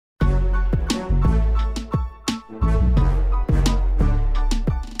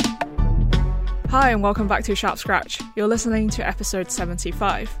Hi and welcome back to Sharp Scratch. You're listening to episode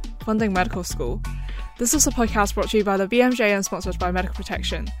 75, Funding Medical School. This is a podcast brought to you by the BMJ and sponsored by Medical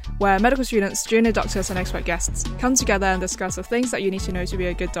Protection, where medical students, junior doctors and expert guests come together and discuss the things that you need to know to be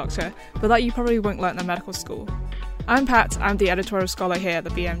a good doctor, but that you probably won't learn in medical school. I'm Pat, I'm the editorial scholar here at the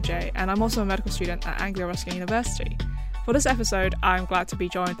BMJ, and I'm also a medical student at Anglia Ruskin University. For this episode, I'm glad to be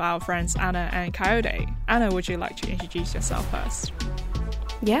joined by our friends Anna and Coyote. Anna, would you like to introduce yourself first?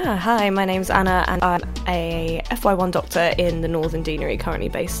 Yeah, hi, my name's Anna and I'm a FY1 doctor in the Northern Deanery, currently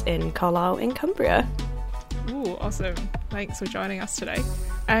based in Carlisle in Cumbria. Ooh, awesome. Thanks for joining us today.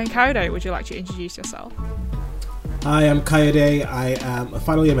 And Coyote, would you like to introduce yourself? Hi, I'm Coyote. I am a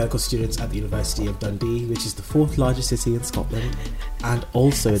final year medical student at the University of Dundee, which is the fourth largest city in Scotland and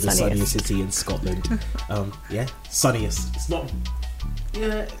also the sunniest city in Scotland. Sunniest. It's not...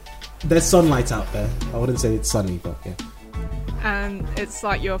 Yeah, there's sunlight out there. I wouldn't say it's sunny, but yeah. And it's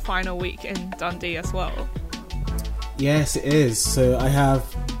like your final week in Dundee as well. Yes, it is. So I have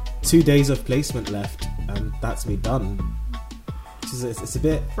 2 days of placement left, and that's me done. It's a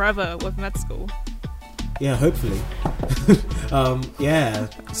bit... Forever with med school. Yeah, hopefully. Yeah,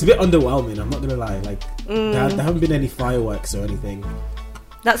 it's a bit underwhelming, I'm not going to lie. There haven't been any fireworks or anything.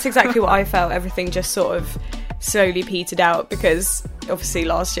 That's exactly what I felt. Everything just sort of slowly petered out because obviously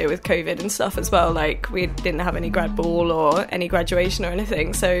last year with COVID and stuff as well, we didn't have any grad ball or any graduation or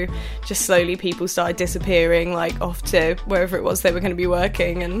anything, so just slowly people started disappearing off to wherever it was they were going to be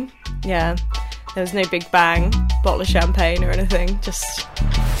working, and yeah, there was no big bang, bottle of champagne or anything, just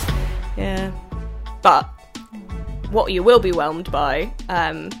yeah. But what you will be whelmed by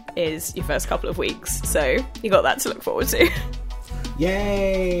is your first couple of weeks, so you got that to look forward to.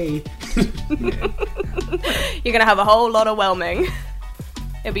 Yay! You're gonna have a whole lot of whelming.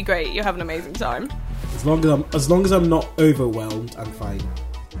 It'll be great. You'll have an amazing time. As long as I'm not overwhelmed, I'm fine.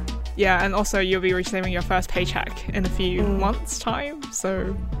 Yeah, and also you'll be receiving your first paycheck in a few months' time,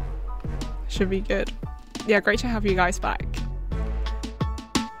 so should be good. Yeah, great to have you guys back.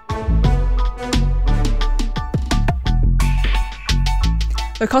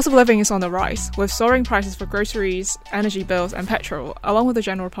 The cost of living is on the rise, with soaring prices for groceries, energy bills and petrol. Along with the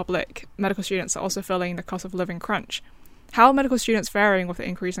general public, medical students are also feeling the cost of living crunch. How are medical students faring with the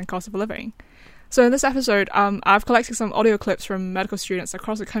increase in cost of living? So in this episode, I've collected some audio clips from medical students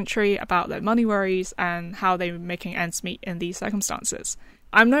across the country about their money worries and how they're making ends meet in these circumstances.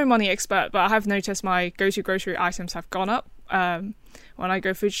 I'm no money expert, but I have noticed my go-to grocery items have gone up when I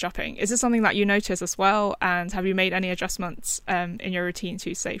go food shopping. Is this something that you notice as well? And have you made any adjustments in your routine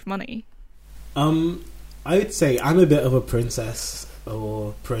to save money? I would say I'm a bit of a princess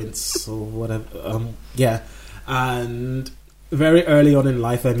or prince or whatever. Yeah. And very early on in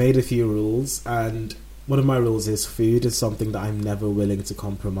life, I made a few rules. And one of my rules is food is something that I'm never willing to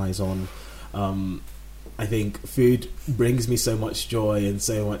compromise on. I think food brings me so much joy and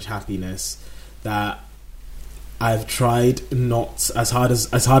so much happiness that I've tried not as hard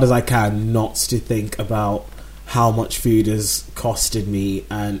as I can not to think about how much food has costed me,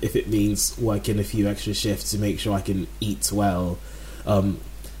 and if it means working a few extra shifts to make sure I can eat well,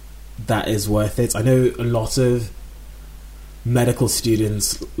 that is worth it. I know a lot of medical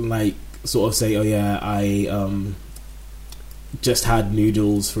students sort of say, "Oh yeah, I just had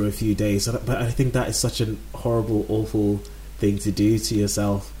noodles for a few days," but I think that is such a horrible, awful thing to do to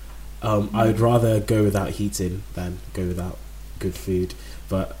yourself. I would rather go without heating than go without good food,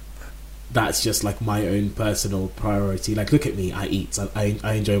 but that's just my own personal priority. Look at me, I eat,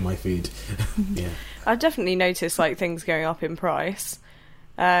 I enjoy my food. Yeah, I've definitely noticed things going up in price,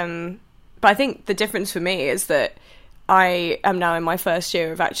 but I think the difference for me is that I am now in my first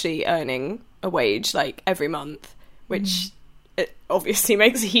year of actually earning a wage every month, which it obviously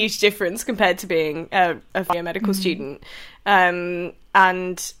makes a huge difference compared to being a medical student,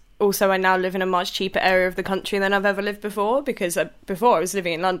 and also, I now live in a much cheaper area of the country than I've ever lived before, because before I was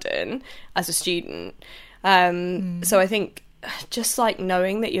living in London as a student. So I think just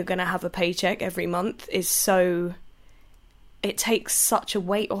knowing that you're going to have a paycheck every month is it takes such a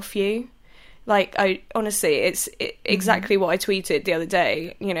weight off you. It's exactly what I tweeted the other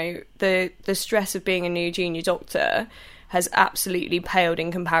day. You know, the stress of being a new junior doctor has absolutely paled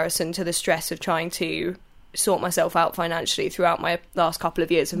in comparison to the stress of trying to sort myself out financially throughout my last couple of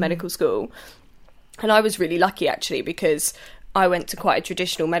years of medical school. And I was really lucky actually, because I went to quite a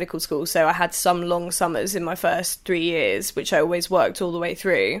traditional medical school, so I had some long summers in my first 3 years, which I always worked all the way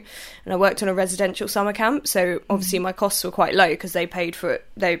through. And I worked on a residential summer camp, so obviously my costs were quite low because they paid for it.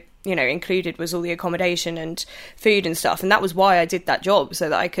 They, included was all the accommodation and food and stuff. And that was why I did that job, so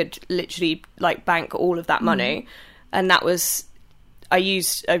that I could literally bank all of that money. And that was, I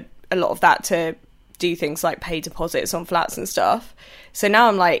used a lot of that to do things like pay deposits on flats and stuff. So now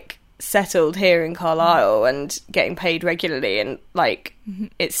I'm like settled here in Carlisle and getting paid regularly, and like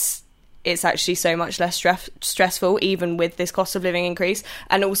it's actually so much less stressful, even with this cost of living increase.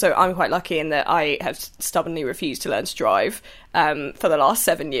 And also, I'm quite lucky in that I have stubbornly refused to learn to drive for the last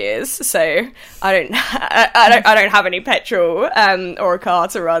 7 years. So I don't have any petrol or a car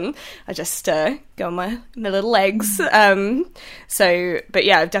to run. I just go on my little legs. But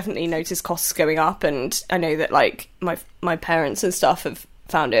yeah, I've definitely noticed costs going up, and I know that like my parents and stuff have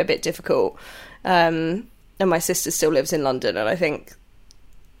found it a bit difficult. And my sister still lives in London, and I think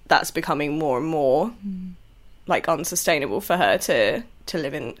that's becoming more and more like unsustainable for her to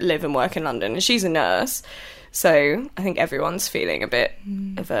live and work in London. And she's a nurse, so I think everyone's feeling a bit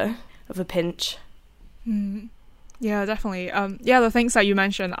of a pinch. Yeah, definitely. The things that you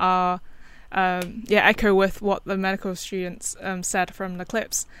mentioned are echo with what the medical students said from the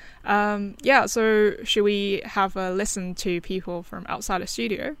clips. So should we have a listen to people from outside the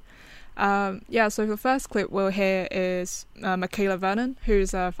studio? So the first clip we'll hear is Michaela Vernon,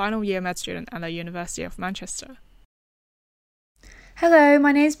 who's a final year med student at the University of Manchester. Hello,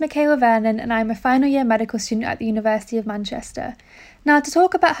 my name is Michaela Vernon and I'm a final year medical student at the University of Manchester. Now, to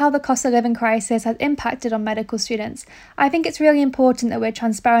talk about how the cost of living crisis has impacted on medical students, I think it's really important that we're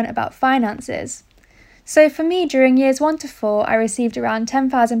transparent about finances. So for me, during years 1 to 4, I received around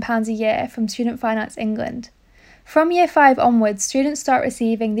 £10,000 a year from Student Finance England. From year 5 onwards, students start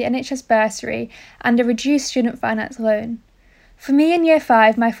receiving the NHS bursary and a reduced student finance loan. For me in year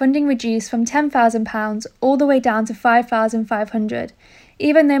 5, my funding reduced from £10,000 all the way down to £5,500,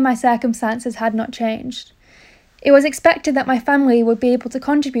 even though my circumstances had not changed. It was expected that my family would be able to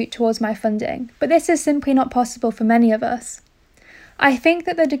contribute towards my funding, but this is simply not possible for many of us. I think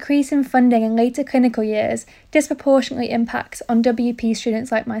that the decrease in funding in later clinical years disproportionately impacts on WP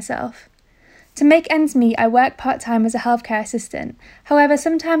students like myself. To make ends meet, I work part-time as a healthcare assistant. However,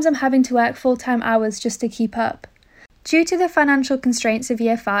 sometimes I'm having to work full-time hours just to keep up. Due to the financial constraints of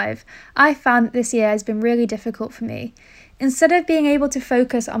year 5, I found that this year has been really difficult for me. Instead of being able to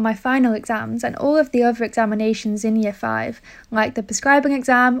focus on my final exams and all of the other examinations in year 5, like the prescribing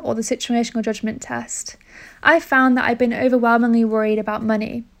exam or the situational judgment test, I found that I've been overwhelmingly worried about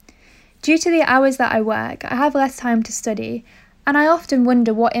money. Due to the hours that I work, I have less time to study, and I often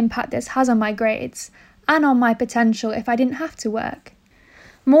wonder what impact this has on my grades and on my potential if I didn't have to work.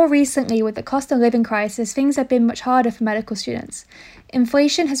 More recently, with the cost of living crisis, things have been much harder for medical students.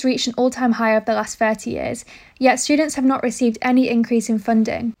 Inflation has reached an all-time high over the last 30 years, yet students have not received any increase in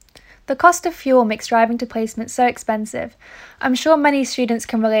funding. The cost of fuel makes driving to placement so expensive. I'm sure many students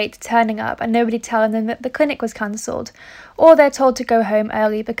can relate to turning up and nobody telling them that the clinic was cancelled, or they're told to go home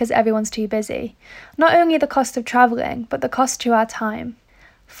early because everyone's too busy. Not only the cost of travelling, but the cost to our time.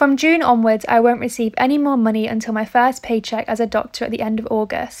 From June onwards, I won't receive any more money until my first paycheck as a doctor at the end of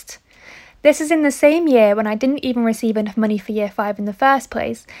August. This is in the same year when I didn't even receive enough money for year 5 in the first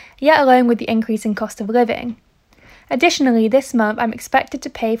place, yet alone with the increase in cost of living. Additionally, this month I'm expected to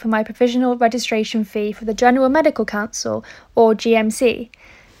pay for my provisional registration fee for the General Medical Council, or GMC.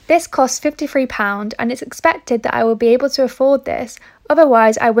 This costs £53 and it's expected that I will be able to afford this,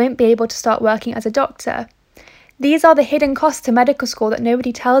 otherwise I won't be able to start working as a doctor. These are the hidden costs to medical school that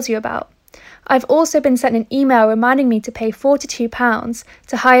nobody tells you about. I've also been sent an email reminding me to pay £42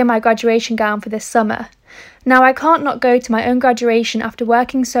 to hire my graduation gown for this summer. Now, I can't not go to my own graduation after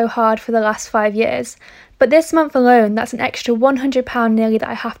working so hard for the last 5 years, but this month alone, that's an extra £100 nearly that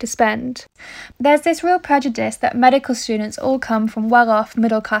I have to spend. There's this real prejudice that medical students all come from well-off,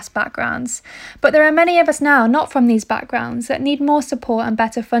 middle-class backgrounds, but there are many of us now not from these backgrounds that need more support and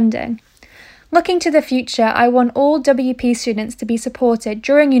better funding. Looking to the future, I want all WP students to be supported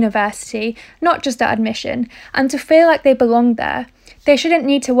during university, not just at admission, and to feel like they belong there. They shouldn't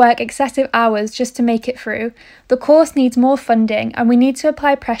need to work excessive hours just to make it through. The course needs more funding, and we need to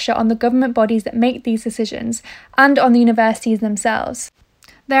apply pressure on the government bodies that make these decisions, and on the universities themselves.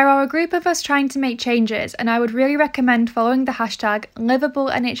 There are a group of us trying to make changes, and I would really recommend following the hashtag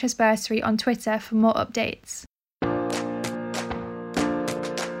 #LiveableNHSbursary on Twitter for more updates.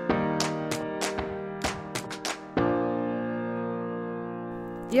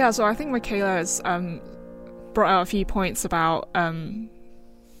 Yeah, so I think Michaela has brought out a few points about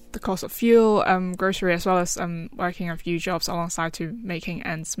the cost of fuel, grocery, as well as working a few jobs alongside to making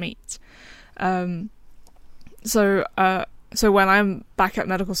ends meet. So when I'm back at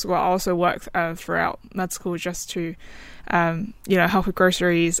medical school, I also work throughout med school just to, help with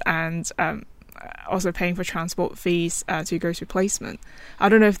groceries and also paying for transport fees to go to placement. I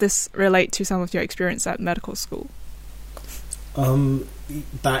don't know if this relates to some of your experience at medical school. Um,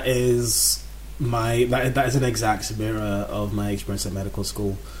 that is that is an exact mirror of my experience at medical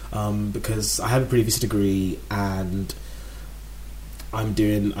school. Because I have a previous degree and I'm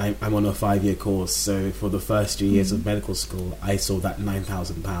on a 5-year course. So for the first 2 years of medical school, I saw that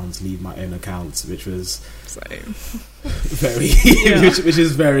 £9,000 leave my own account, which was Same. very, which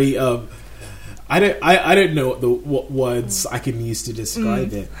is very. I don't know what words I can use to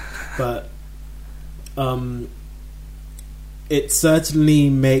describe it, but it certainly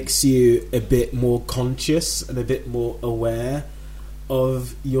makes you a bit more conscious and a bit more aware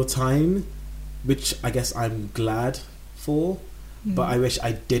of your time, which I guess I'm glad for, but I wish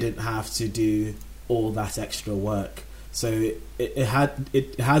I didn't have to do all that extra work. So it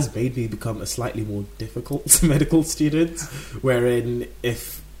has made me become a slightly more difficult medical student, wherein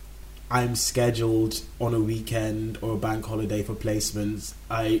if I'm scheduled on a weekend or a bank holiday for placements,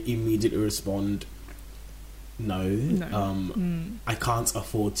 I immediately respond, no. I can't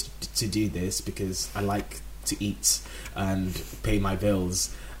afford to do this because I like to eat and pay my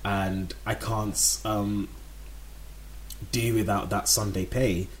bills, and I can't do without that Sunday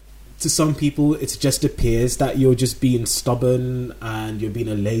pay. To some people, it just appears that you're just being stubborn and you're being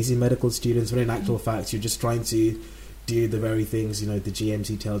a lazy medical student, when in actual fact, you're just trying to do the very things, the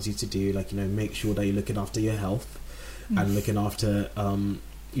GMC tells you to do, like, make sure that you're looking after your health and looking after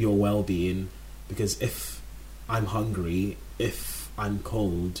your well-being. Because if I'm hungry, if I'm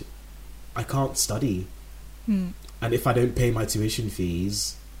cold, I can't study. And if I don't pay my tuition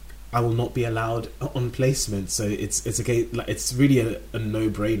fees, I will not be allowed on placement. So it's really a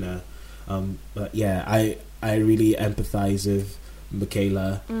no-brainer. But yeah, I really empathise with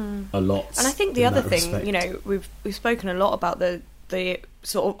Michaela a lot. And I think the other thing, we've spoken a lot about the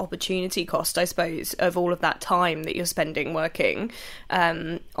sort of opportunity cost, I suppose, of all of that time that you're spending working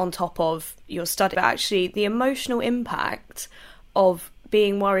on top of your study. But actually, the emotional impact of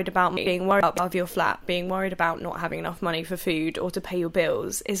being worried about your flat, being worried about not having enough money for food or to pay your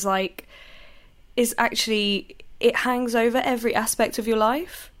bills is actually, it hangs over every aspect of your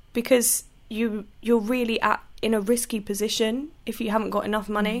life, because you're really in a risky position if you haven't got enough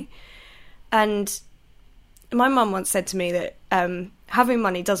money. And my mum once said to me that having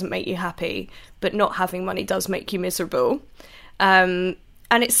money doesn't make you happy, but not having money does make you miserable. And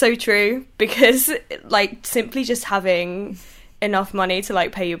it's so true, because simply just having enough money to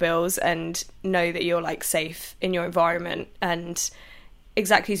pay your bills and know that you're safe in your environment, and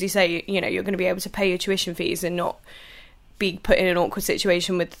exactly as you say, you're going to be able to pay your tuition fees and not be put in an awkward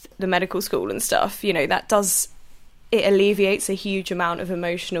situation with the medical school and stuff, it alleviates a huge amount of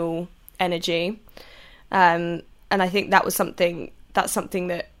emotional energy. And I think that's something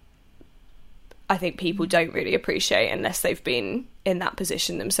that I think people don't really appreciate unless they've been in that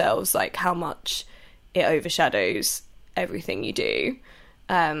position themselves, how much it overshadows everything you do,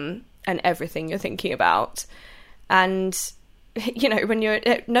 and everything you're thinking about. And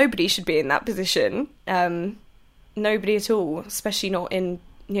when nobody should be in that position, nobody at all, especially not in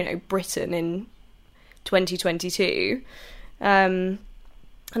Britain in 2022. And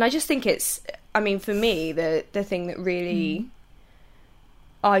I just think for me, the thing that really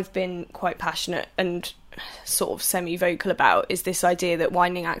I've been quite passionate and sort of semi-vocal about is this idea that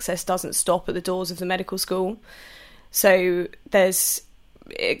widening access doesn't stop at the doors of the medical school. So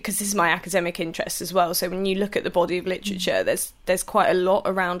because this is my academic interest as well, so when you look at the body of literature, there's quite a lot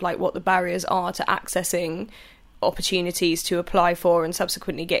around what the barriers are to accessing opportunities to apply for and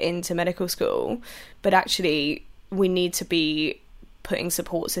subsequently get into medical school. But actually, we need to be putting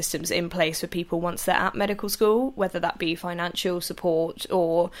support systems in place for people once they're at medical school, whether that be financial support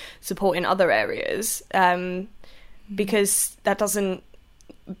or support in other areas, because that doesn't,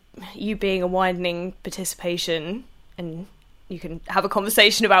 you being a widening participation, and you can have a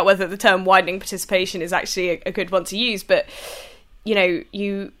conversation about whether the term widening participation is actually a good one to use, but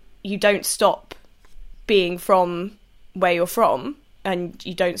you don't stop being from where you're from, and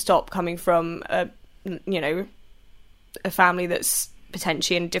you don't stop coming from a family that's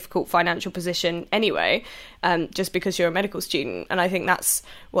potentially in a difficult financial position anyway, just because you're a medical student. And I think that's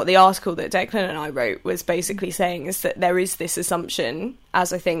what the article that Declan and I wrote was basically saying, is that there is this assumption,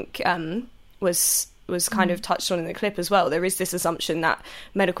 as I think was kind of touched on in the clip as well, there is this assumption that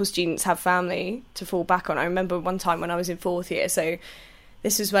medical students have family to fall back on. I remember one time when I was in 4th year, so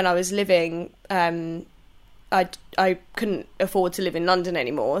this is when I was living, I couldn't afford to live in London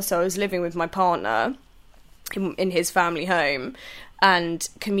anymore, so I was living with my partner in his family home and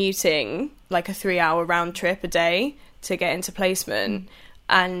commuting a 3-hour round trip a day to get into placement.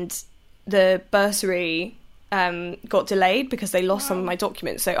 And the bursary got delayed because they lost some of my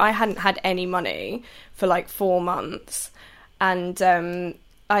documents, so I hadn't had any money for 4 months. and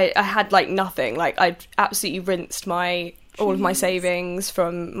I had like nothing. Like I'd absolutely rinsed all of my savings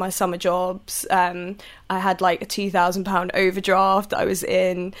from my summer jobs. I had like a £2,000 overdraft that I was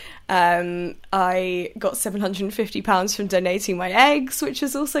in. I got £750 from donating my eggs, which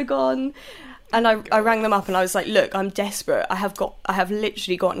has also gone. And I rang them up and I was like, look, I'm desperate. I have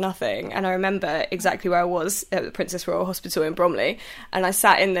literally got nothing. And I remember exactly where I was at the Princess Royal Hospital in Bromley. And I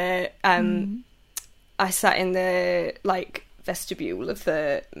sat in the like vestibule of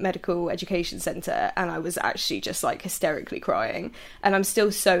the medical education centre, and I was actually just like hysterically crying. And I'm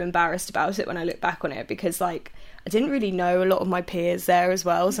still so embarrassed about it when I look back on it, because like I didn't really know a lot of my peers there as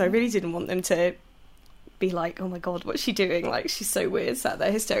well, so I really didn't want them to be like, oh my god, what's she doing, like she's so weird sat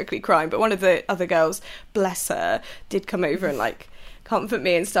there hysterically crying. But one of the other girls, bless her, did come over and like comfort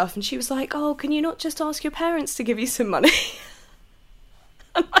me and stuff, and she was like, oh, can you not just ask your parents to give you some money?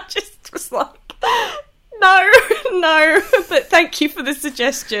 And I just was like, no, but thank you for the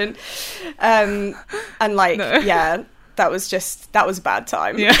suggestion. And like, no. Yeah, that was a bad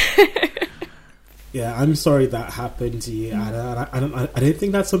time. Yeah. Yeah, I'm sorry that happened to you, Anna. And I don't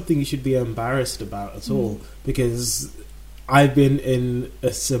think that's something you should be embarrassed about at all, because I've been in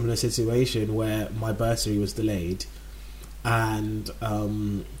a similar situation where my bursary was delayed, and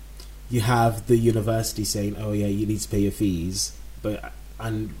you have the university saying, "Oh yeah, you need to pay your fees," but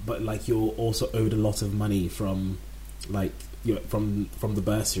like you're also owed a lot of money from from the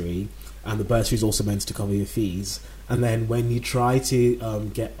bursary, and the bursary is also meant to cover your fees. And then when you try to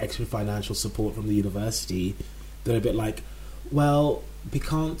get extra financial support from the university, they're a bit like, well, we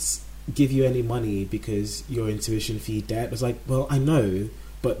can't give you any money because you're in tuition fee debt. It's like, well, I know,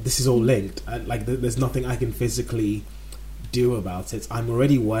 but this is all linked. And like, there's nothing I can physically do about it. I'm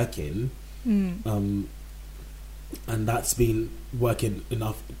already working, and that's been working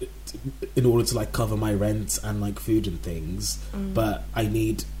enough in order to like cover my rent and like food and things. But I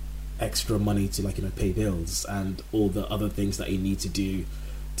need extra money to like, pay bills and all the other things that you need to do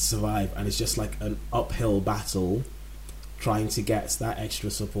to survive, and it's just like an uphill battle trying to get that extra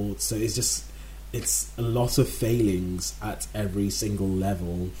support. So it's a lot of failings at every single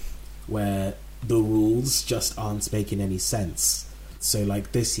level where the rules just aren't making any sense. So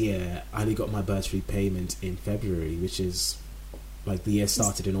like this year I only got my bursary payment in February, which is like the year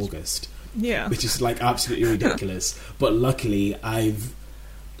started in August, which is like absolutely ridiculous. But luckily I've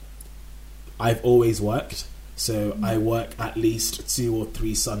always worked, so I work at least 2 or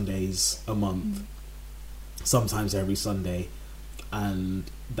 3 Sundays a month, sometimes every Sunday, and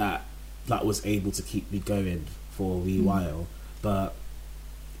that was able to keep me going for a wee while. But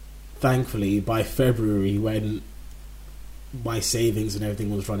thankfully by February, when my savings and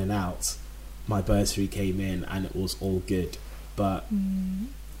everything was running out, my bursary came in and it was all good. But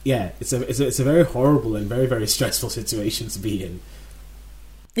yeah, it's a very horrible and very, very stressful situation to be in.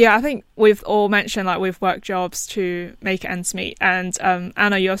 Yeah, I think we've all mentioned like we've worked jobs to make ends meet, and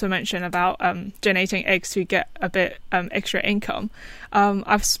Anna, you also mentioned about donating eggs to get a bit extra income.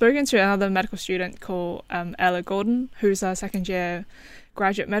 I've spoken to another medical student called Ella Gordon, who's a second year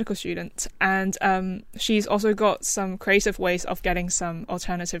graduate medical student, and she's also got some creative ways of getting some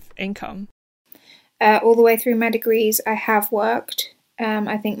alternative income. All the way through my degrees, I have worked.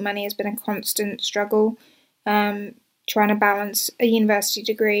 I think money has been a constant struggle. Trying to balance a university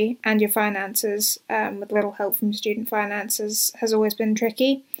degree and your finances with little help from student finances has always been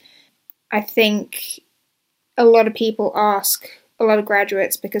tricky. I think a lot of people ask a lot of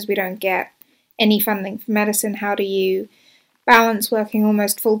graduates, because we don't get any funding for medicine, how do you balance working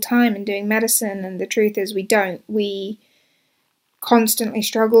almost full time and doing medicine? And the truth is we don't. We constantly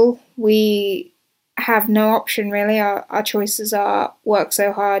struggle. We have no option really. Our choices are work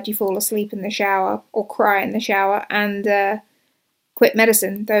so hard you fall asleep in the shower or cry in the shower, and quit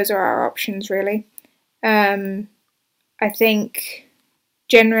medicine. Those are our options really. I think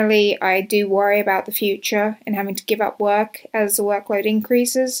generally I do worry about the future and having to give up work as the workload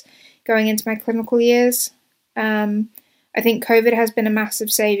increases going into my clinical years. I think COVID has been a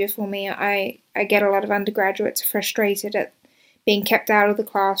massive saviour for me. I get a lot of undergraduates frustrated at being kept out of the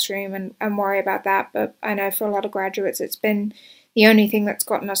classroom and worry about that. But I know for a lot of graduates, it's been the only thing that's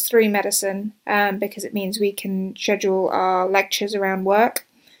gotten us through medicine, because it means we can schedule our lectures around work.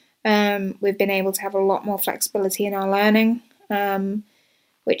 We've been able to have a lot more flexibility in our learning,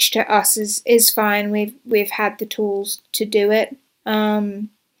 which to us is fine. We've had the tools to do it.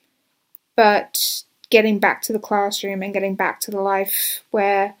 But getting back to the classroom and getting back to the life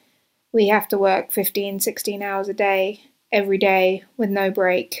where we have to work 15, 16 hours a day, every day with no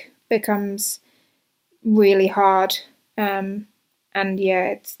break, becomes really hard. And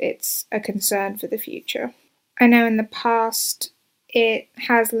yeah, it's a concern for the future. I know in the past it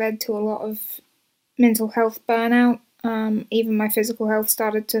has led to a lot of mental health burnout. Even my physical health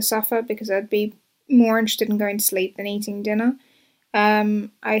started to suffer because I'd be more interested in going to sleep than eating dinner.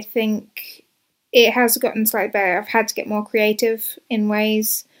 I think it has gotten slightly better. I've had to get more creative in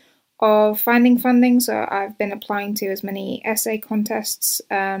ways of finding funding, so I've been applying to as many essay contests.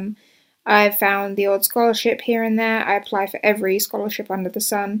 I've found the odd scholarship here and there. I apply for every scholarship under the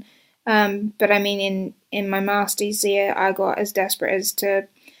sun. But I mean, in my master's year, I got as desperate as to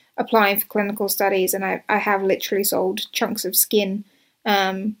applying for clinical studies, and I have literally sold chunks of skin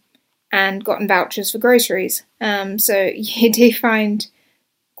and gotten vouchers for groceries. So you do find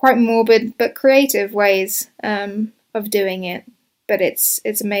quite morbid but creative ways of doing it. But it's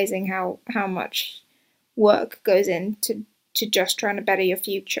amazing how much work goes into just trying to better your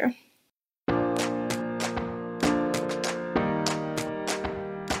future.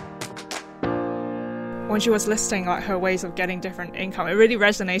 When she was listing like her ways of getting different income, it really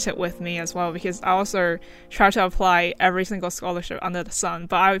resonated with me as well, because I also try to apply every single scholarship under the sun,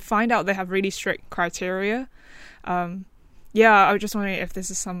 but I find out they have really strict criteria. I was just wondering if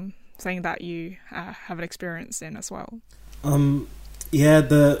this is something that you have an experience in as well.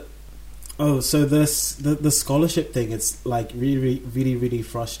 The scholarship thing, it's like really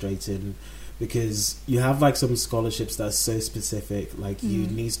frustrating, because you have like some scholarships that are so specific, like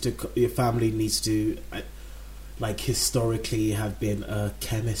your family needs to like historically have been a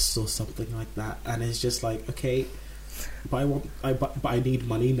chemist or something like that, and it's just like, okay, but I need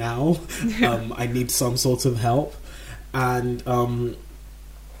money now. I need some sort of help, and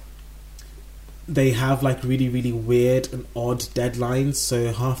they have like really weird and odd deadlines.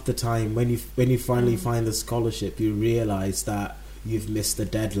 So half the time when you finally find the scholarship, you realize that you've missed the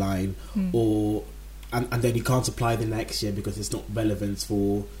deadline, and then you can't apply the next year because it's not relevant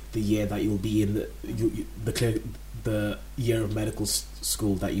for the year that you'll be in the year of medical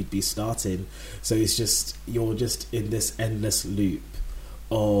school that you'd be starting. So it's just, you're just in this endless loop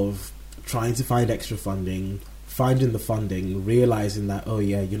of trying to find extra funding, finding the funding, realizing that, oh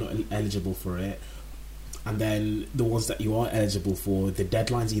yeah, you're not eligible for it, and then the ones that you are eligible for, the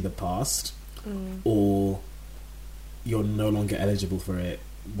deadline's either passed or you're no longer eligible for it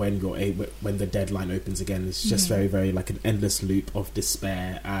when the deadline opens again. It's just very, very like an endless loop of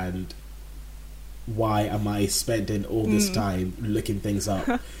despair, and why am I spending all this time looking things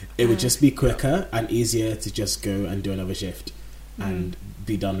up? It would just be quicker and easier to just go and do another shift and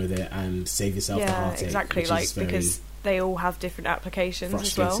be done with it and save yourself the heartache. Exactly, like, because they all have different applications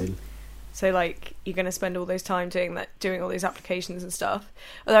as well. So like, you're going to spend all those time doing all these applications and stuff.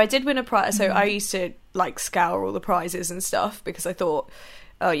 Although I did win a prize, so I used to like scour all the prizes and stuff, because I thought,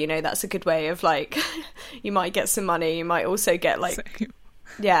 oh, that's a good way of like, you might get some money, you might also get like,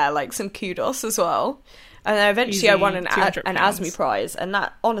 like some kudos as well. And then eventually I won an ASME prize, and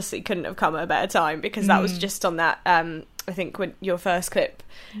that honestly couldn't have come at a better time, because that was just on that, I think, when your first clip,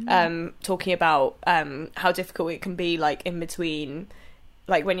 talking about how difficult it can be, like in between,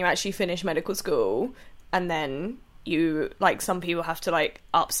 like when you actually finish medical school, and then you, like, some people have to like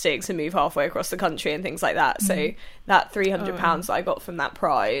up sticks and move halfway across the country and things like that. So that £300 that I got from that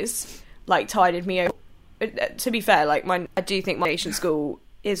prize like tided me over. To be fair, like, I do think my Asian school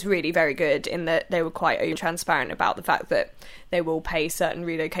is really very good in that they were quite transparent about the fact that they will pay certain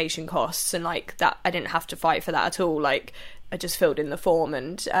relocation costs, and like that I didn't have to fight for that at all. Like, I just filled in the form,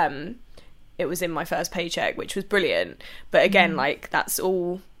 and it was in my first paycheck, which was brilliant. But again, like, that's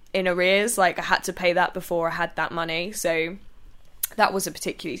all in arrears. Like, I had to pay that before I had that money, so that was a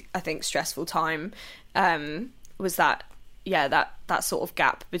particularly, I think, stressful time. Was that that sort of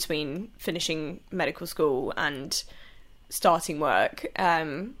gap between finishing medical school and starting work,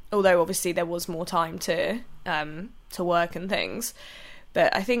 although obviously there was more time to work and things.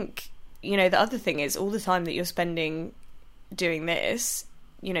 But I think, the other thing is, all the time that you're spending doing this,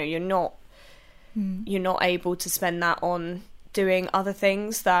 you're not able to spend that on doing other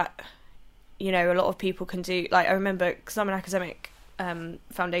things that a lot of people can do. Like, I remember, because I'm an academic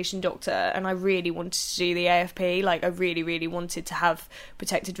foundation doctor, and I really wanted to do the AFP. Like, I really, really wanted to have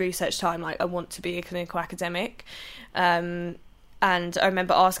protected research time. Like, I want to be a clinical academic. And I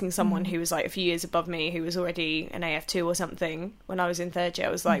remember asking someone who was like a few years above me, who was already an AF2 or something, when I was in third year.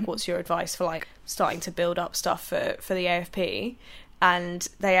 I was like, what's your advice for like starting to build up stuff for the AFP? And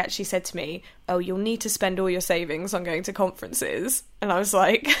they actually said to me, oh, you'll need to spend all your savings on going to conferences. And I was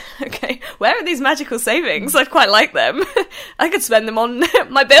like, okay, where are these magical savings? I'd quite like them. I could spend them on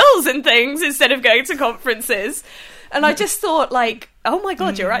my bills and things instead of going to conferences. And I just thought, like, oh my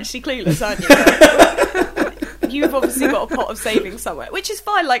God, you're actually clueless, aren't you? like, you've obviously got a pot of savings somewhere, which is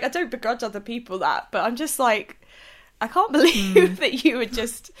fine. Like, I don't begrudge other people that, but I'm just like, I can't believe that you would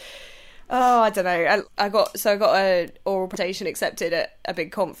just... Oh, I don't know. I got a oral presentation accepted at a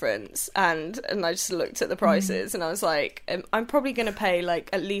big conference, and I just looked at the prices, and I was like, I'm probably going to pay like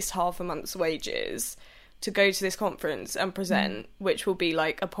at least half a month's wages to go to this conference and present, which will be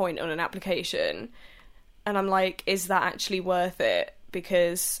like a point on an application. And I'm like, is that actually worth it?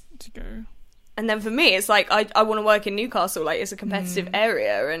 Because to go. And then for me, it's like, I want to work in Newcastle. Like, it's a competitive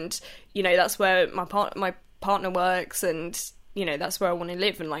area, and you know, that's where my partner works, and you know, that's where I want to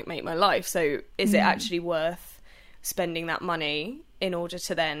live and like make my life. So is it actually worth spending that money in order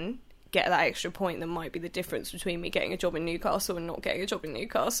to then get that extra point that might be the difference between me getting a job in Newcastle and not getting a job in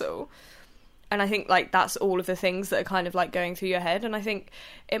Newcastle? And I think like that's all of the things that are kind of like going through your head. And I think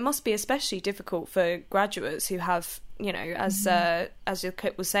it must be especially difficult for graduates who have, you know, as your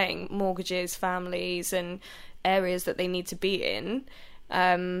clip was saying, mortgages, families, and areas that they need to be in.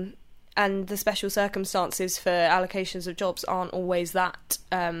 And the special circumstances for allocations of jobs aren't always that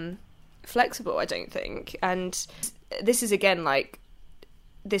flexible, I don't think. And this is, again, like,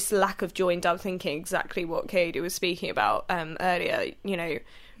 this lack of joined up thinking, exactly what Katie was speaking about earlier. You know,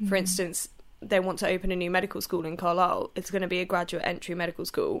 for instance, they want to open a new medical school in Carlisle. It's going to be a graduate entry medical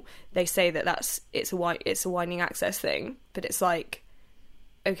school. They say that it's a widening access thing, but it's like,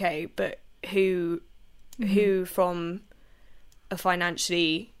 okay, but who from a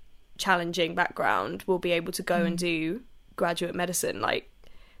financially challenging background will be able to go and do graduate medicine? Like,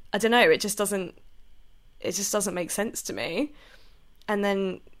 I don't know, it just doesn't make sense to me. And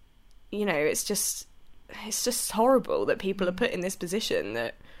then, you know, it's just horrible that people are put in this position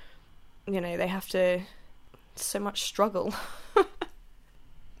that, you know, they have to so much struggle.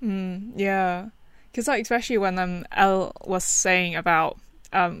 Yeah, because like, especially when Elle was saying about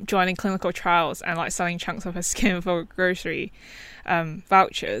joining clinical trials and like selling chunks of her skin for grocery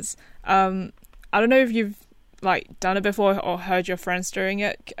vouchers. I don't know if you've like done it before or heard your friends doing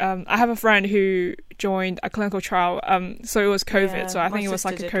it. I have a friend who joined a clinical trial. So it was COVID, Yeah, so I my think it was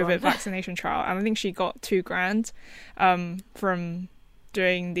like a sister COVID did one. vaccination trial, and I think she got $2,000 from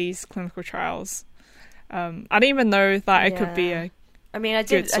doing these clinical trials. I didn't even know that it could be a I mean, I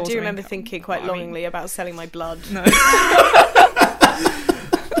good source do of remember income. thinking quite Well, I mean- longingly about selling my blood. no.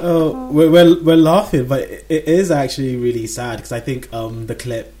 Oh, we're laughing, but it is actually really sad because I think the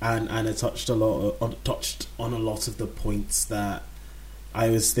clip and Anna touched on a lot of the points that I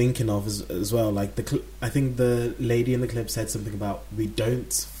was thinking of as well. Like I think the lady in the clip said something about we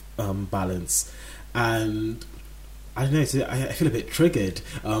don't balance, and I don't know. I feel a bit triggered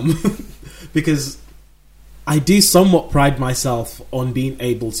because I do somewhat pride myself on being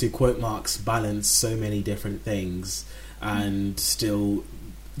able to, quote marks, balance so many different things and still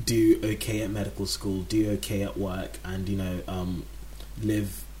do okay at medical school, do okay at work, and, you know,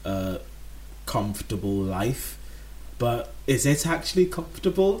 live a comfortable life. But is it actually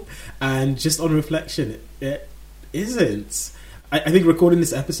comfortable? And just on reflection, it isn't. I think recording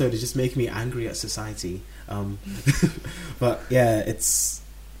this episode is just making me angry at society. But yeah, it's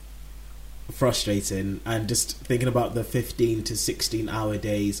frustrating. And just thinking about the 15 to 16 hour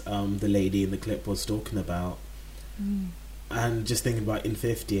days the lady in the clip was talking about. And just thinking about in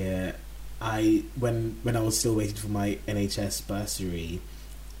fifth year, when I was still waiting for my NHS bursary,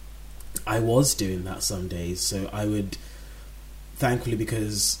 I was doing that some days. So I would, thankfully,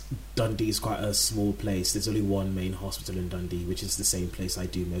 because Dundee is quite a small place, there's only one main hospital in Dundee, which is the same place I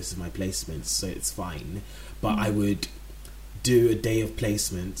do most of my placements, so it's fine. But I would do a day of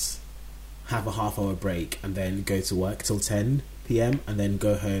placements, have a half-hour break, and then go to work till 10 p.m, and then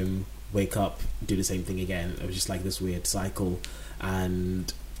go home, wake up, do the same thing again. It was just like this weird cycle,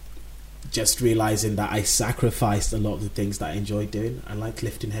 and just realizing that I sacrificed a lot of the things that I enjoyed doing. I like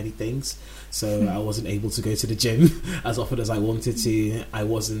lifting heavy things, so I wasn't able to go to the gym as often as I wanted to. I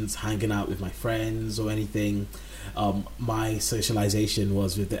wasn't hanging out with my friends or anything. My socialization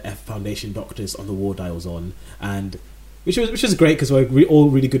was with the F Foundation doctors on the ward I was on, and which was great because we're all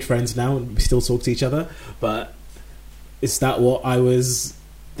really good friends now and we still talk to each other. But is that what I was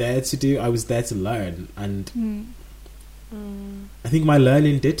there to do? I was there to learn, and I think my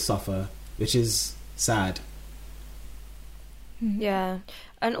learning did suffer, which is sad. Yeah,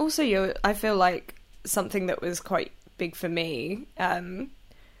 and also I feel like something that was quite big for me,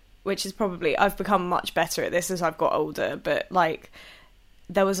 which is probably, I've become much better at this as I've got older, but like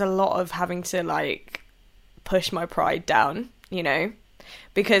there was a lot of having to like push my pride down, you know,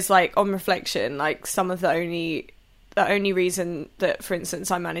 because like on reflection, like some of the only reason that, for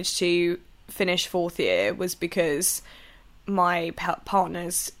instance, I managed to finish fourth year was because my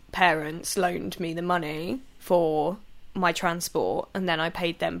partner's parents loaned me the money for my transport, and then I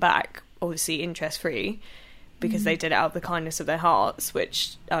paid them back, obviously interest-free, because they did it out of the kindness of their hearts,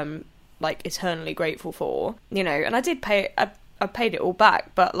 which I'm, like, eternally grateful for, you know. And I did pay, I paid it all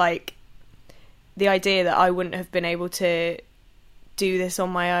back, but, like, the idea that I wouldn't have been able to do this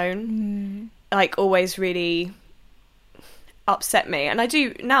on my own, like, always really upset me. And I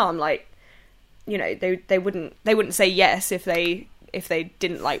do now, I'm like, you know, they wouldn't say yes if they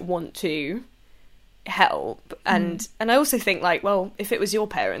didn't, like, want to help. And I also think, like, well, if it was your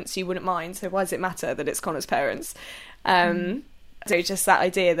parents, you wouldn't mind, so why does it matter that it's Connor's parents? So just that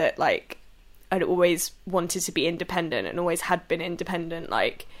idea that, like, I'd always wanted to be independent and always had been independent,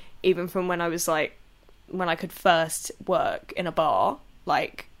 like, even from when I was, like, when I could first work in a bar,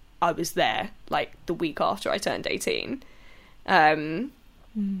 like, I was there, like, the week after I turned 18.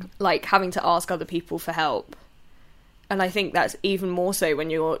 Like, having to ask other people for help. And I think that's even more so when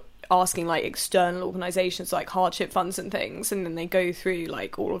you're asking, like, external organisations like hardship funds and things, and then they go through,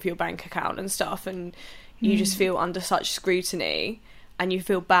 like, all of your bank account and stuff, and you just feel under such scrutiny, and you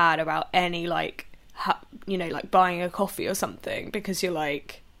feel bad about any, like, you know, like, buying a coffee or something, because you're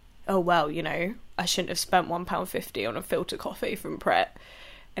like, oh, well, you know, I shouldn't have spent £1.50 on a filter coffee from Pret.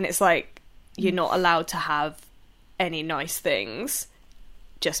 And it's like, you're not allowed to have any nice things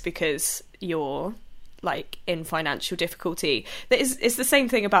just because you're, like, in financial difficulty. It's the same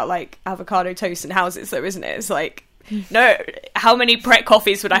thing about, like, avocado toast and houses, though, isn't it? It's like, no, how many Pret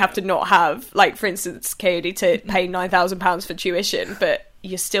coffees would I have to not have? Like, for instance, Coyote to pay £9,000 for tuition, but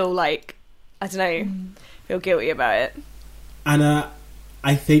you're still, like, I don't know, feel guilty about it. And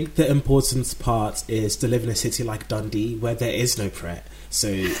I think the important part is to live in a city like Dundee where there is no Pret, so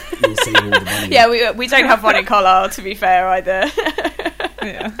you'll save all the money. Yeah, we don't have one in Carlisle, to be fair, either.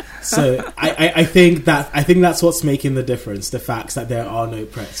 Yeah. So I think that's what's making the difference, the fact that there are no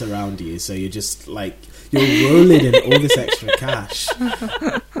Prets around you, so you're just, like, you're rolling in all this extra cash.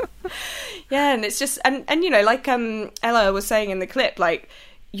 Yeah, and it's just, and you know, like Ella was saying in the clip, like,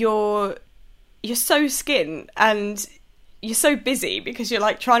 you're so skint and you're so busy because you're,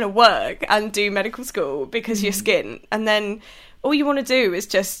 like, trying to work and do medical school because you're skint, and then all you want to do is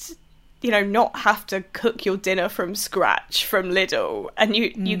just, you know, not have to cook your dinner from scratch from Lidl, and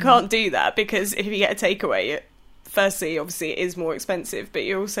you can't do that because if you get a takeaway, firstly, obviously, it is more expensive, but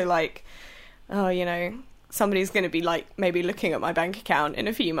you're also like, oh, you know, somebody's going to be, like, maybe looking at my bank account in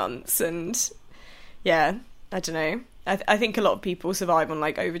a few months, and yeah, I don't know. I think a lot of people survive on,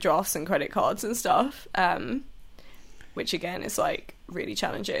 like, overdrafts and credit cards and stuff, which again is, like, really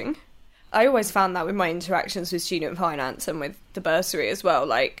challenging. I always found that with my interactions with student finance and with the bursary as well,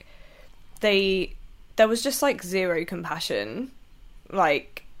 like, there was just, like, zero compassion.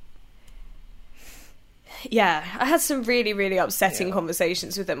 Like, yeah, I had some really, really upsetting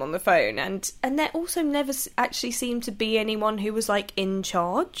conversations with them on the phone, and there also never actually seemed to be anyone who was, like, in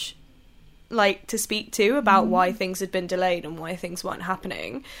charge, like, to speak to about why things had been delayed and why things weren't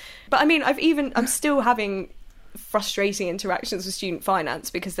happening. But I mean, I'm still having frustrating interactions with student finance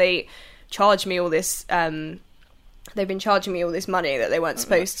because they charge me all this, they've been charging me all this money that they weren't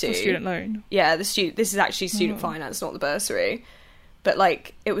supposed to. The student loan. Yeah, this is actually student finance, not the bursary. But,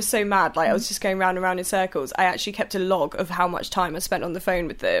 like, it was so mad. Like, I was just going round and round in circles. I actually kept a log of how much time I spent on the phone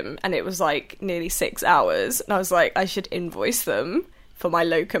with them, and it was, like, nearly 6 hours. And I was like, I should invoice them for my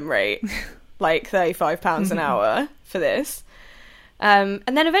locum rate, like, £35 an hour for this. And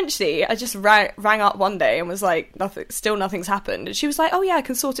then eventually I just rang up one day and was like, nothing's happened. And she was like, oh yeah, I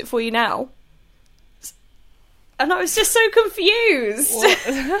can sort it for you now. And I was just so confused.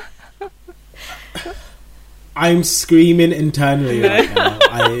 I'm screaming internally right now.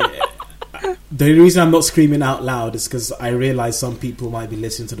 The only reason I'm not screaming out loud is because I realise some people might be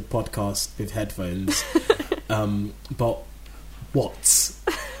listening to the podcast with headphones. But what?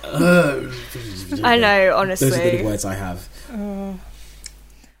 I know, honestly. Those are the words I have.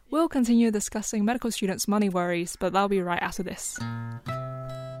 We'll continue discussing medical students' money worries, but that'll be right after this.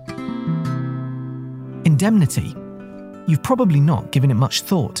 Indemnity. You've probably not given it much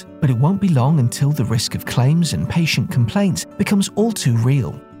thought, but it won't be long until the risk of claims and patient complaints becomes all too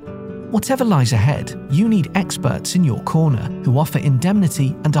real. Whatever lies ahead, you need experts in your corner who offer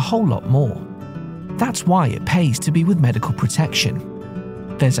indemnity and a whole lot more. That's why it pays to be with Medical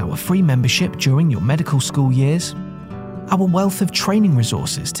Protection. There's our free membership during your medical school years, our wealth of training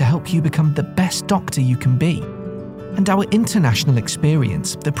resources to help you become the best doctor you can be, and our international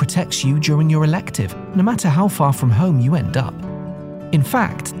experience that protects you during your elective, no matter how far from home you end up. In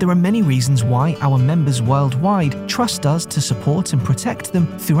fact, there are many reasons why our members worldwide trust us to support and protect them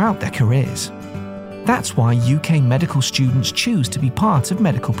throughout their careers. That's why UK medical students choose to be part of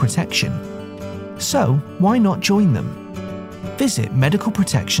Medical Protection. So why not join them? Visit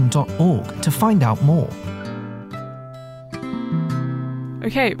medicalprotection.org to find out more.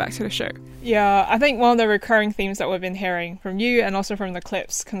 Okay, back to the show. Yeah, I think one of the recurring themes that we've been hearing from you and also from the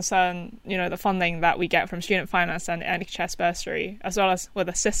clips concern, the funding that we get from student finance and NHS bursary, as well as with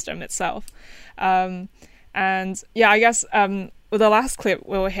the system itself. I guess with the last clip,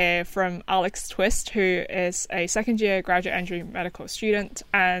 we'll hear from Alex Twist, who is a second-year graduate entry medical student.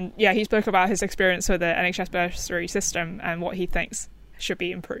 And yeah, he spoke about his experience with the NHS bursary system and what he thinks should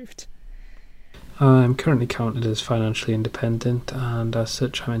be improved. I'm currently counted as financially independent, and as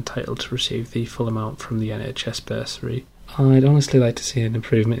such I'm entitled to receive the full amount from the NHS bursary. I'd honestly like to see an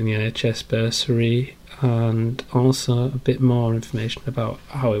improvement in the NHS bursary, and also a bit more information about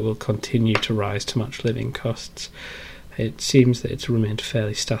how it will continue to rise to match living costs. It seems that it's remained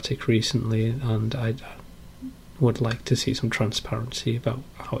fairly static recently, and I would like to see some transparency about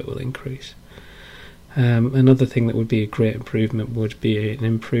how it will increase. Another thing that would be a great improvement would be an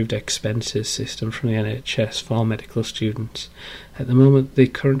improved expenses system from the NHS for medical students. At the moment, the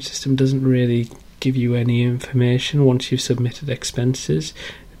current system doesn't really give you any information once you've submitted expenses.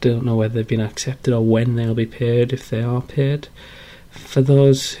 You don't know whether they've been accepted or when they'll be paid, if they are paid. For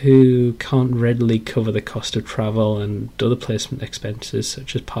those who can't readily cover the cost of travel and other placement expenses,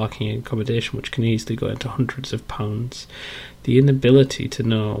 such as parking and accommodation, which can easily go into hundreds of pounds, the inability to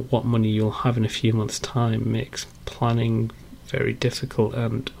know what money you'll have in a few months' time makes planning very difficult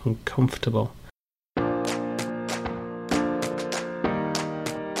and uncomfortable.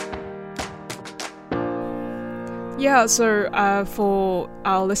 Yeah, so for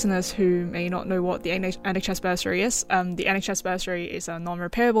our listeners who may not know what the NHS bursary is, the NHS bursary is a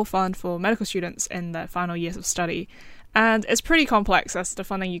non-repayable fund for medical students in their final years of study. And it's pretty complex, as the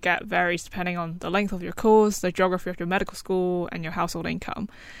funding you get varies depending on the length of your course, the geography of your medical school, and your household income.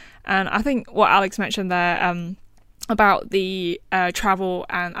 And I think what Alex mentioned there about the travel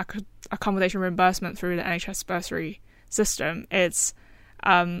and accommodation reimbursement through the NHS bursary system, it's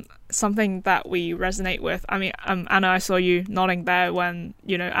something that we resonate with. I mean, Anna, I saw you nodding there when,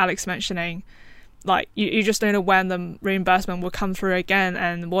 Alex mentioning, like, you just don't know when the reimbursement will come through again,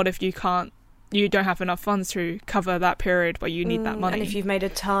 and what if you don't have enough funds to cover that period where you need that money. And if you've made a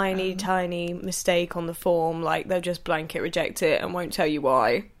tiny mistake on the form, like, they'll just blanket reject it and won't tell you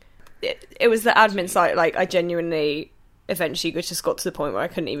why. It was the admin side, like, I genuinely eventually just got to the point where I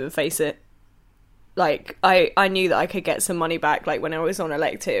couldn't even face it. Like, I knew that I could get some money back, like, when I was on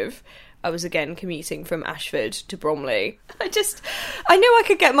elective. I was again commuting from Ashford to Bromley. I knew I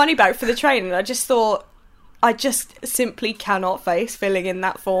could get money back for the train, and I just thought, I just simply cannot face filling in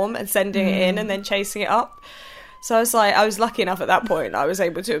that form and sending it in and then chasing it up. So I was lucky enough at that point, I was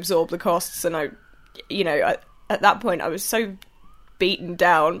able to absorb the costs, and at that point I was so beaten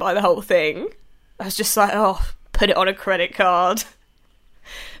down by the whole thing. I was just like, put it on a credit card.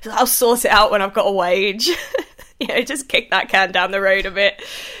 I'll sort it out when I've got a wage. Just kick that can down the road a bit.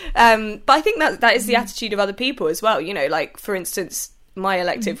 But I think that is the attitude of other people as well. Like, for instance, my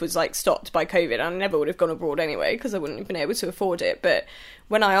elective was, like, stopped by COVID, and I never would have gone abroad anyway because I wouldn't have been able to afford it. But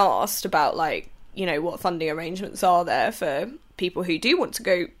when I asked about, like, what funding arrangements are there for people who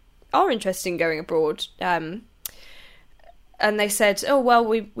are interested in going abroad, and they said,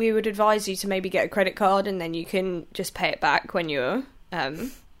 we would advise you to maybe get a credit card, and then you can just pay it back when you're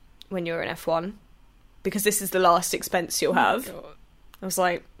an F1, because this is the last expense you'll have. I was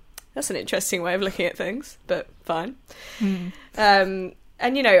like, that's an interesting way of looking at things, but fine. And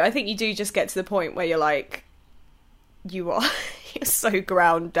I think you do just get to the point where you're like, you're so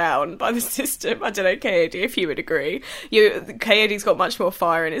ground down by the system. I don't know, KOD, if you would agree. KOD's got much more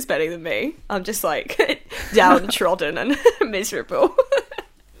fire in his belly than me. I'm just, like, downtrodden and miserable.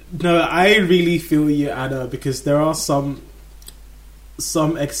 No, I really feel you, Anna, because there are some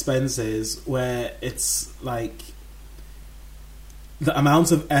expenses where it's like the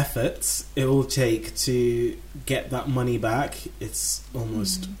amount of effort it will take to get that money back, it's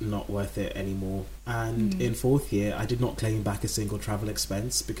almost not worth it anymore. And in fourth year, I did not claim back a single travel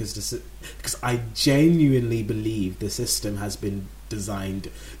expense because I genuinely believe the system has been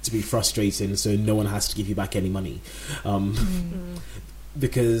designed to be frustrating, so no one has to give you back any money.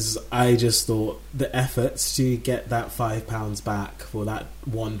 Because I just thought the efforts to get that £5 back for that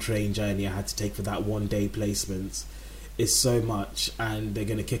one train journey I had to take for that one day placement is so much, and they're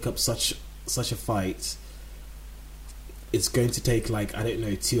going to kick up such a fight. It's going to take, like, I don't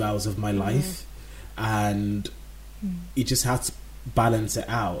know, 2 hours of my life, and you just have to balance it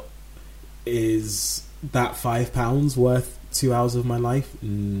out. Is that £5 worth 2 hours of my life?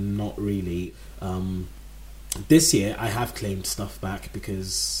 Not really. This year I have claimed stuff back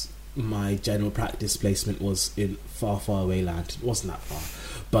because my general practice placement was in far away land. It wasn't that far,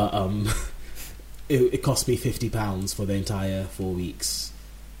 but it cost me £50 for the entire 4 weeks,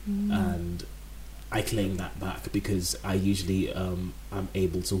 and I claim that back because I usually am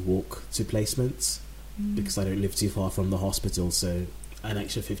able to walk to placements because I don't live too far from the hospital. So an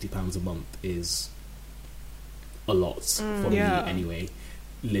extra £50 a month is a lot for me anyway.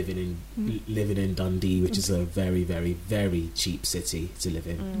 Living in Dundee, which is a very, very, very cheap city to live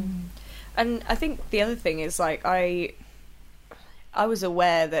in. And I think the other thing is, like, I was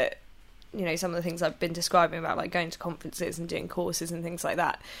aware that, you know, some of the things I've been describing about, like, going to conferences and doing courses and things like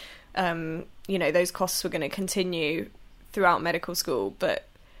that, you know, those costs were going to continue throughout medical school, but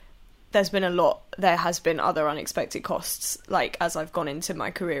there has been other unexpected costs, like, as I've gone into my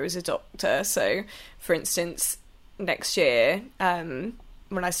career as a doctor. So, for instance, next year,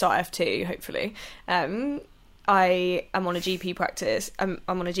 when I start F2, hopefully, I am on a GP practice. I'm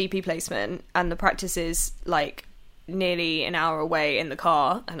on a GP placement, and the practice is like nearly an hour away in the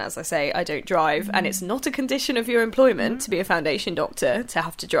car. And as I say, I don't drive, and it's not a condition of your employment to be a foundation doctor to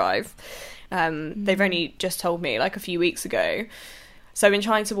have to drive. They've only just told me like a few weeks ago. So I've been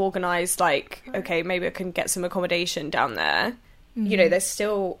trying to organise, like, okay, maybe I can get some accommodation down there. You know, there's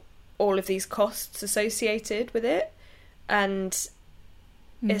still all of these costs associated with it, and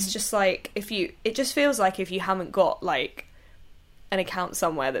it's just like, it just feels like if you haven't got like an account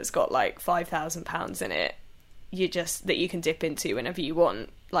somewhere that's got like £5,000 in it, that you can dip into whenever you want,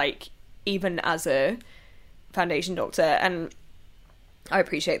 like, even as a foundation doctor. And I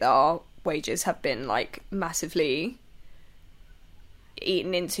appreciate that our wages have been like massively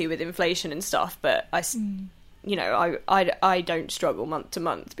eaten into with inflation and stuff, but you know, I don't struggle month to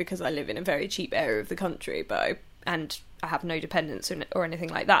month because I live in a very cheap area of the country, and I have no dependents or anything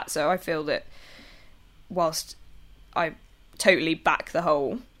like that. So I feel that whilst I totally back the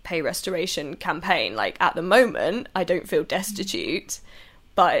whole pay restoration campaign, like, at the moment I don't feel destitute,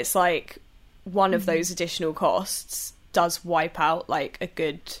 but it's like one of those additional costs does wipe out like a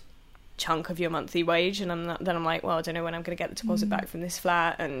good chunk of your monthly wage, and then I'm like, well, I don't know when I'm going to get the deposit back from this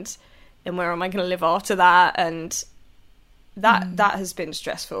flat, and then where am I going to live after that? And that has been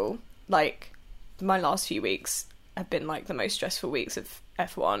stressful. Like, my last few weeks have been like the most stressful weeks of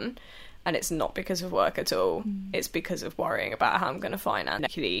F1, and it's not because of work at all. It's because of worrying about how I'm going to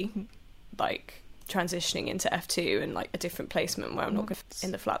financially, like, transitioning into F2 and like a different placement where I'm not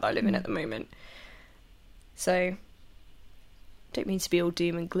in the flat that I live in at the moment. So, don't mean to be all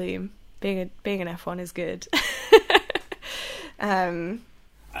doom and gloom. Being an F1 is good. I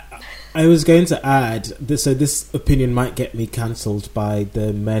was going to add this, so this opinion might get me cancelled by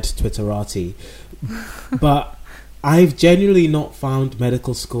the med Twitterati, but I've genuinely not found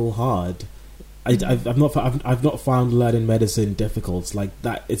medical school hard. I've not found learning medicine difficult. Like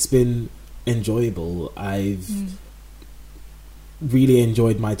that, it's been enjoyable. I've really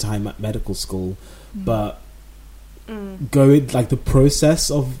enjoyed my time at medical school, but going, like, the process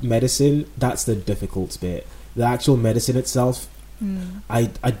of medicine, that's the difficult bit. The actual medicine itself, I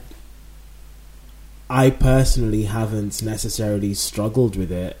personally haven't necessarily struggled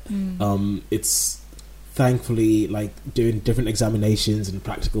with it. It's thankfully, like, doing different examinations and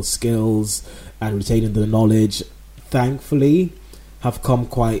practical skills and retaining the knowledge, thankfully, have come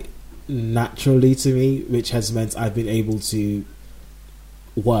quite naturally to me, which has meant I've been able to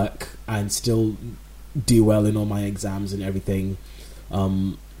work and still do well in all my exams and everything.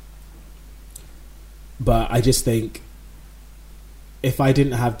 But I just think if I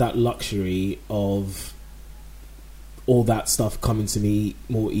didn't have that luxury of all that stuff coming to me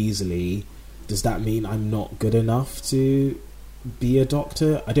more easily, does that mean I'm not good enough to be a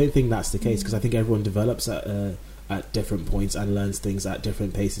doctor? I don't think that's the case, because I think everyone develops at different points and learns things at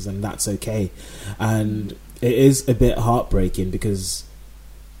different paces, and that's okay. And it is a bit heartbreaking because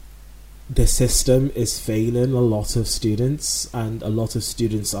the system is failing a lot of students, and a lot of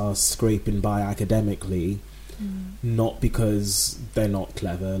students are scraping by academically, not because they're not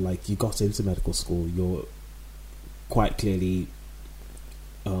clever. Like, you got into medical school, you're quite clearly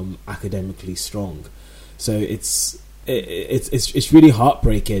academically strong. So it's really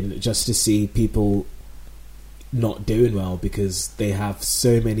heartbreaking just to see people not doing well because they have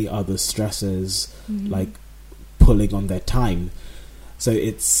so many other stressors like pulling on their time. So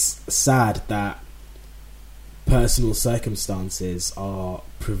it's sad that personal circumstances are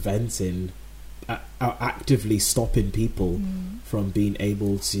actively stopping people from being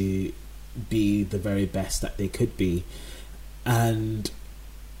able to be the very best that they could be. And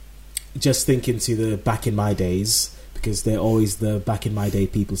just thinking to the back in my days, because they're always the back in my day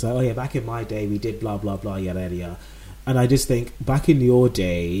people say, oh yeah, back in my day we did blah blah blah, yada yada. And I just think back in your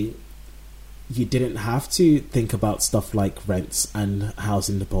day, you didn't have to think about stuff like rents and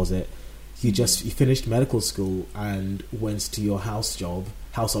housing deposit. You finished medical school and went to your house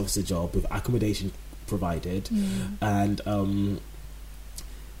officer job with accommodation provided, and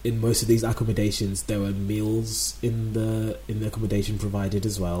in most of these accommodations there were meals in the accommodation provided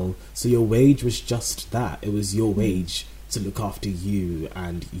as well. So your wage was just that. It was your wage to look after you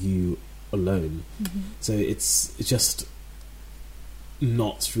and you alone. So it's just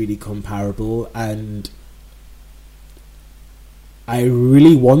not really comparable, and I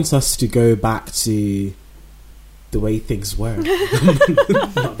really want us to go back to the way things were.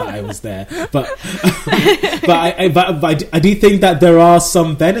 Not that I was there, but I do think that there are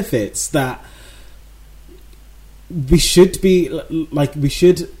some benefits that we should be like. We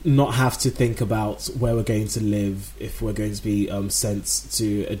should not have to think about where we're going to live if we're going to be sent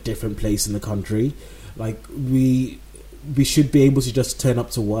to a different place in the country. Like we should be able to just turn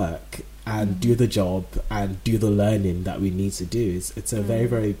up to work and do the job and do the learning that we need to do. It's a very,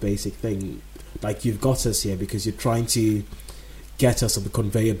 very basic thing. Like, you've got us here because you're trying to get us on the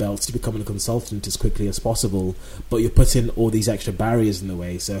conveyor belts to becoming a consultant as quickly as possible, but you're putting all these extra barriers in the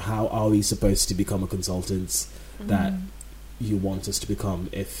way. So how are we supposed to become a consultant that you want us to become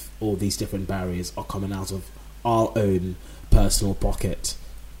if all these different barriers are coming out of our own personal pocket?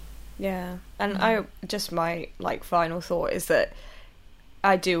 Yeah, and my final thought is that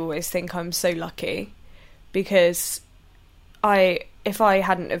I do always think I'm so lucky, because if I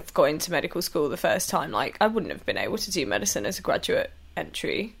hadn't have got into medical school the first time, like, I wouldn't have been able to do medicine as a graduate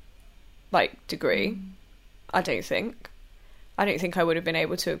entry, like, degree. I don't think I would have been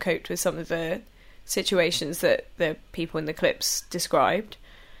able to have coped with some of the situations that the people in the clips described.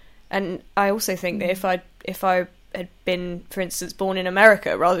 And I also think that if I had been, for instance, born in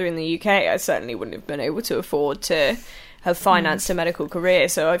America rather than the UK, I certainly wouldn't have been able to afford to have financed a medical career.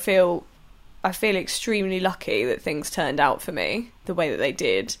 So I feel extremely lucky that things turned out for me the way that they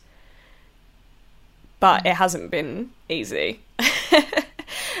did. But it hasn't been easy.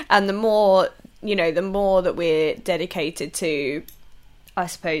 And the more that we're dedicated to, I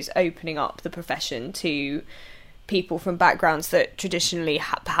suppose, opening up the profession to people from backgrounds that traditionally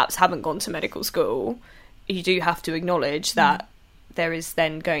perhaps haven't gone to medical school, you do have to acknowledge that there is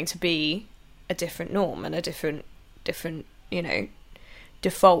then going to be a different norm and a different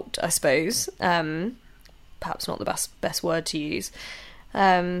default, I suppose. Perhaps not the best word to use.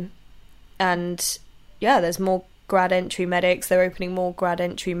 And yeah, there's more grad entry medics. They're opening more grad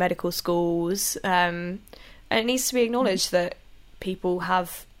entry medical schools. And it needs to be acknowledged that people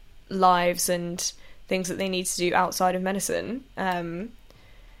have lives and things that they need to do outside of medicine.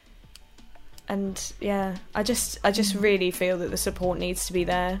 And yeah, I just really feel that the support needs to be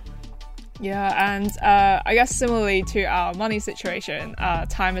there. Yeah, and I guess similarly to our money situation,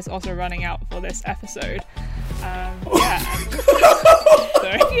 time is also running out for this episode. Sorry.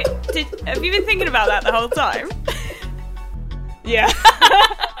 Have you been thinking about that the whole time? Yeah.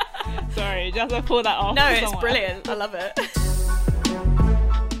 Sorry, just to pull that off. No, it's brilliant. I love it.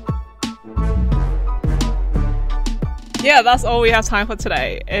 Yeah, that's all we have time for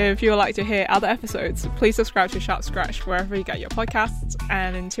today. If you would like to hear other episodes, please subscribe to Sharp Scratch wherever you get your podcasts,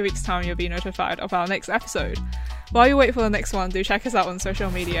 and in 2 weeks' time you'll be notified of our next episode. While you wait for the next one, do check us out on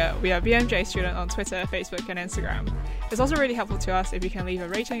social media. We are BMJ Student on Twitter, Facebook and Instagram. It's also really helpful to us if you can leave a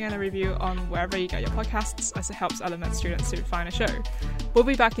rating and a review on wherever you get your podcasts, as it helps other med students to find a show. We'll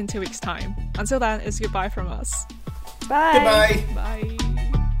be back in 2 weeks' time. Until then, it's goodbye from us. Bye. Goodbye. Bye.